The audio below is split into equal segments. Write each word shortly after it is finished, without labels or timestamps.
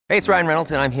Hey, it's Ryan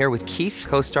Reynolds, and I'm here with Keith,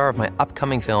 co-star of my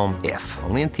upcoming film, If,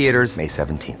 only in theaters May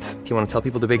 17th. Do you want to tell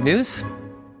people the big news?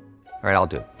 All right, I'll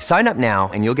do it. Sign up now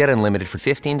and you'll get unlimited for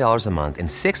 $15 a month and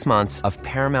 6 months of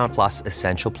Paramount Plus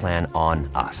Essential Plan on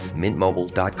us.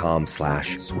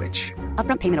 MintMobile.com/switch.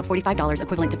 Upfront payment of $45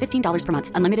 equivalent to $15 per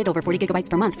month. Unlimited over 40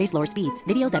 gigabytes per month. Face lower speeds.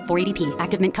 Videos at 480p.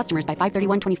 Active Mint customers by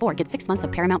 531.24 get 6 months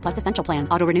of Paramount Plus Essential Plan.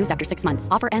 Auto renews after 6 months.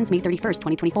 Offer ends May 31st,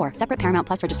 2024. Separate Paramount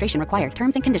Plus registration required.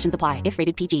 Terms and conditions apply if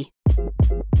rated PG.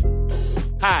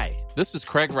 Hi, this is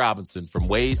Craig Robinson from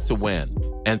Ways to Win,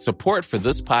 and support for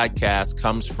this podcast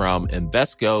comes from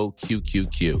Invesco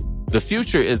QQQ. The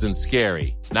future isn't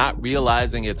scary. Not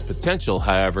realizing its potential,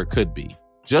 however, could be.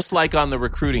 Just like on the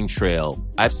recruiting trail,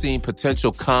 I've seen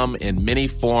potential come in many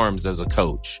forms as a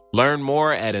coach. Learn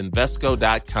more at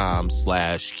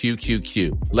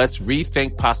Invesco.com/QQQ. Let's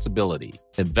rethink possibility.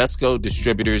 Invesco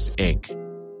Distributors, Inc.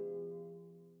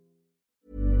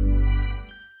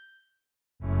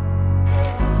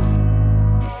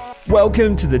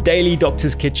 Welcome to the Daily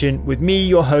Doctor's Kitchen with me,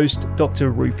 your host,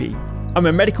 Dr. Rupi. I'm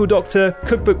a medical doctor,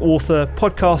 cookbook author,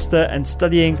 podcaster, and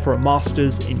studying for a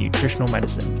master's in nutritional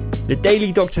medicine. The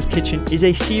Daily Doctor's Kitchen is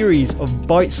a series of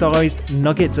bite-sized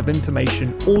nuggets of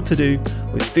information, all to do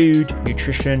with food,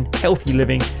 nutrition, healthy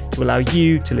living, to allow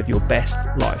you to live your best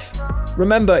life.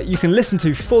 Remember, you can listen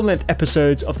to full-length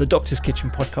episodes of the Doctor's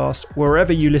Kitchen podcast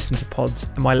wherever you listen to pods,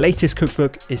 and my latest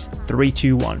cookbook is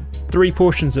 3-2-1. 3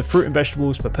 portions of fruit and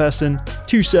vegetables per person,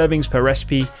 2 servings per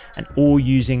recipe, and all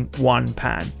using 1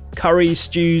 pan. Curries,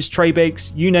 stews, tray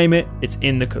bakes, you name it, it's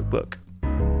in the cookbook.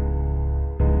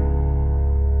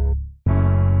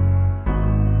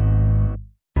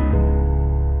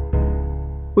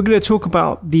 We're going to talk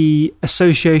about the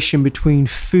association between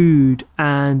food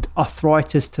and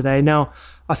arthritis today. Now,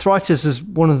 arthritis is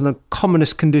one of the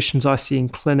commonest conditions I see in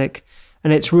clinic,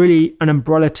 and it's really an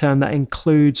umbrella term that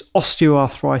includes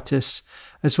osteoarthritis,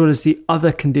 as well as the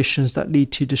other conditions that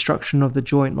lead to destruction of the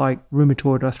joint, like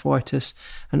rheumatoid arthritis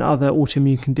and other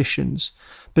autoimmune conditions.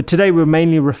 But today we're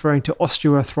mainly referring to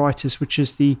osteoarthritis, which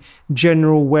is the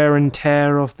general wear and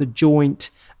tear of the joint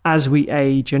as we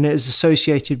age, and it is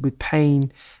associated with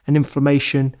pain and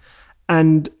inflammation.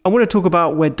 And I want to talk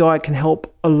about where diet can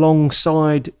help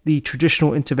alongside the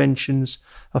traditional interventions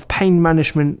of pain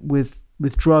management with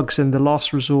drugs and the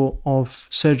last resort of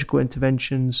surgical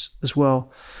interventions as well.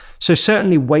 So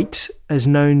certainly weight is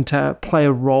known to play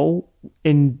a role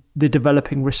in the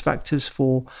developing risk factors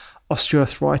for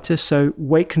osteoarthritis. So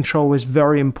weight control is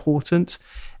very important.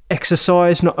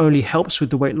 Exercise not only helps with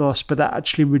the weight loss, but that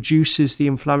actually reduces the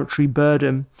inflammatory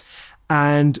burden.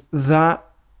 And that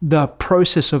the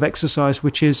process of exercise,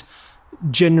 which is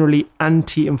generally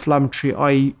anti-inflammatory,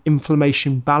 i.e.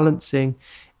 inflammation balancing,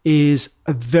 is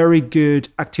a very good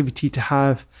activity to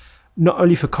have, not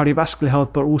only for cardiovascular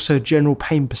health, but also general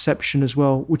pain perception as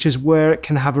well, which is where it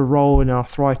can have a role in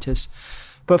arthritis.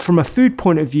 But from a food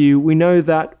point of view, we know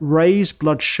that raised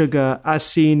blood sugar, as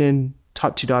seen in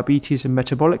type 2 diabetes and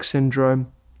metabolic syndrome,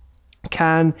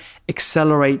 can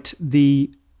accelerate the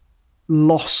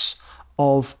loss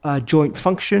of joint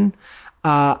function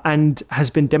and has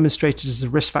been demonstrated as a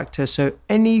risk factor. So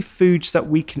any foods that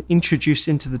we can introduce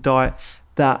into the diet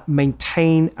that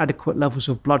maintain adequate levels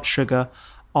of blood sugar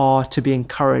are to be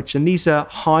encouraged. And these are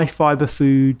high fiber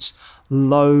foods,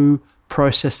 low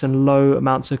processed and low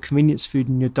amounts of convenience food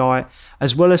in your diet,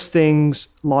 as well as things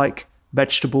like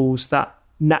vegetables that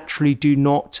naturally do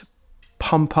not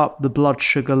pump up the blood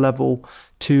sugar level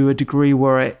to a degree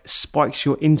where it spikes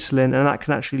your insulin, and that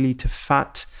can actually lead to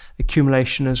fat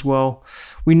accumulation as well.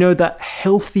 We know that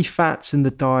healthy fats in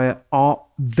the diet are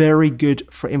very good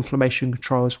for inflammation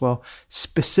control as well,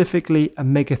 specifically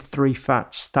omega-3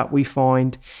 fats that we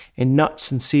find in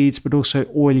nuts and seeds, but also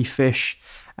oily fish.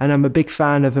 And I'm a big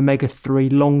fan of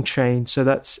omega-3 long chain, so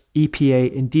that's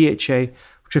EPA and DHA,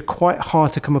 which are quite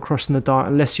hard to come across in the diet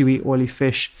unless you eat oily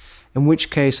fish, in which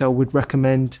case I would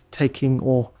recommend taking,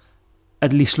 or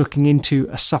at least looking into,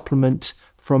 a supplement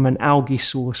from an algae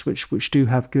source, which do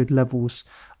have good levels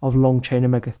of long-chain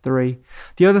omega-3.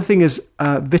 The other thing is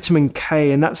vitamin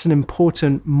K, and that's an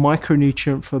important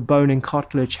micronutrient for bone and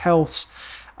cartilage health.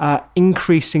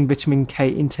 Increasing vitamin K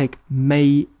intake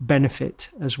may benefit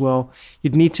as well.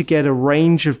 You'd need to get a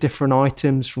range of different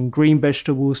items from green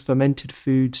vegetables, fermented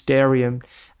foods, dairy, and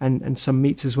some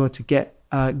meats as well to get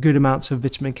good amounts of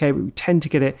vitamin K, but we tend to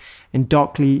get it in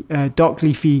dark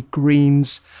leafy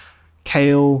greens,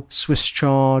 kale, Swiss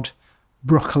chard,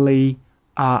 broccoli,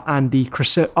 and the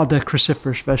other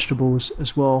cruciferous vegetables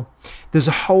as well. There's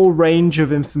a whole range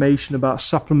of information about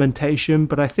supplementation,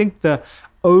 but I think the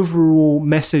overall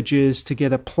message is to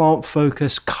get a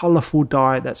plant-focused, colorful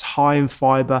diet that's high in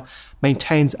fiber,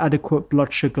 maintains adequate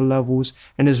blood sugar levels,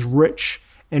 and is rich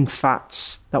in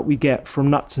fats that we get from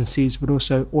nuts and seeds, but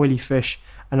also oily fish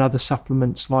and other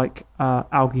supplements like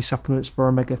algae supplements for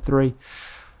omega-3.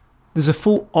 There's a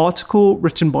full article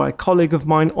written by a colleague of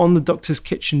mine on the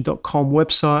doctorskitchen.com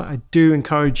website. I do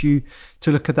encourage you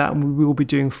to look at that, and we will be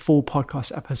doing full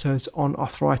podcast episodes on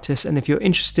arthritis. And if you're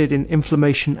interested in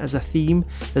inflammation as a theme,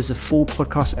 there's a full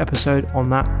podcast episode on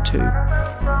that too.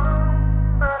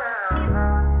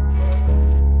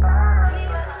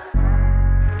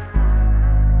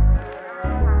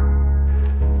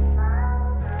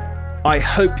 I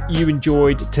hope you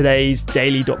enjoyed today's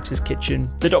Daily Doctor's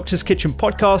Kitchen. The Doctor's Kitchen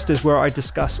podcast is where I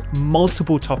discuss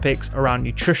multiple topics around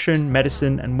nutrition,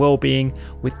 medicine, and well-being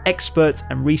with experts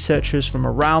and researchers from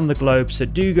around the globe, so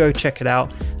do go check it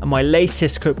out. And my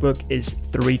latest cookbook is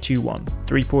 321,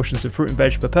 3 portions of fruit and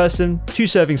veg per person, 2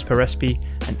 servings per recipe,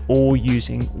 and all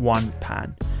using 1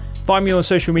 pan. Find me on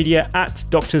social media at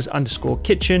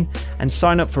doctors_kitchen and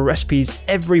sign up for recipes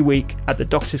every week at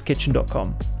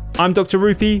thedoctorskitchen.com. I'm Dr.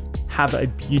 Rupi. Have a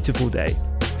beautiful day.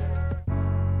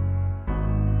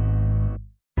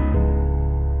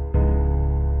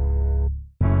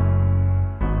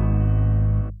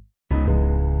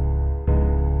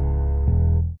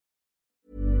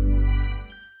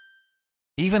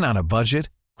 Even on a budget,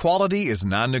 quality is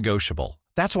non-negotiable.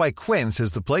 That's why Quince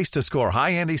is the place to score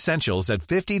high-end essentials at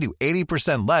 50 to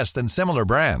 80% less than similar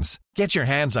brands. Get your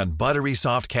hands on buttery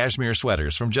soft cashmere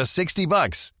sweaters from just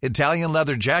 $60, Italian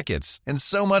leather jackets, and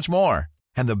so much more.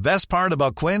 And the best part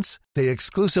about Quince, they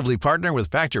exclusively partner with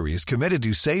factories committed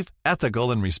to safe, ethical,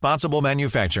 and responsible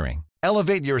manufacturing.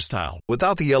 Elevate your style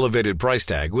without the elevated price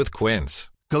tag with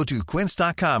Quince. Go to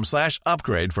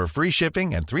quince.com/upgrade for free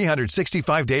shipping and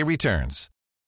 365-day returns.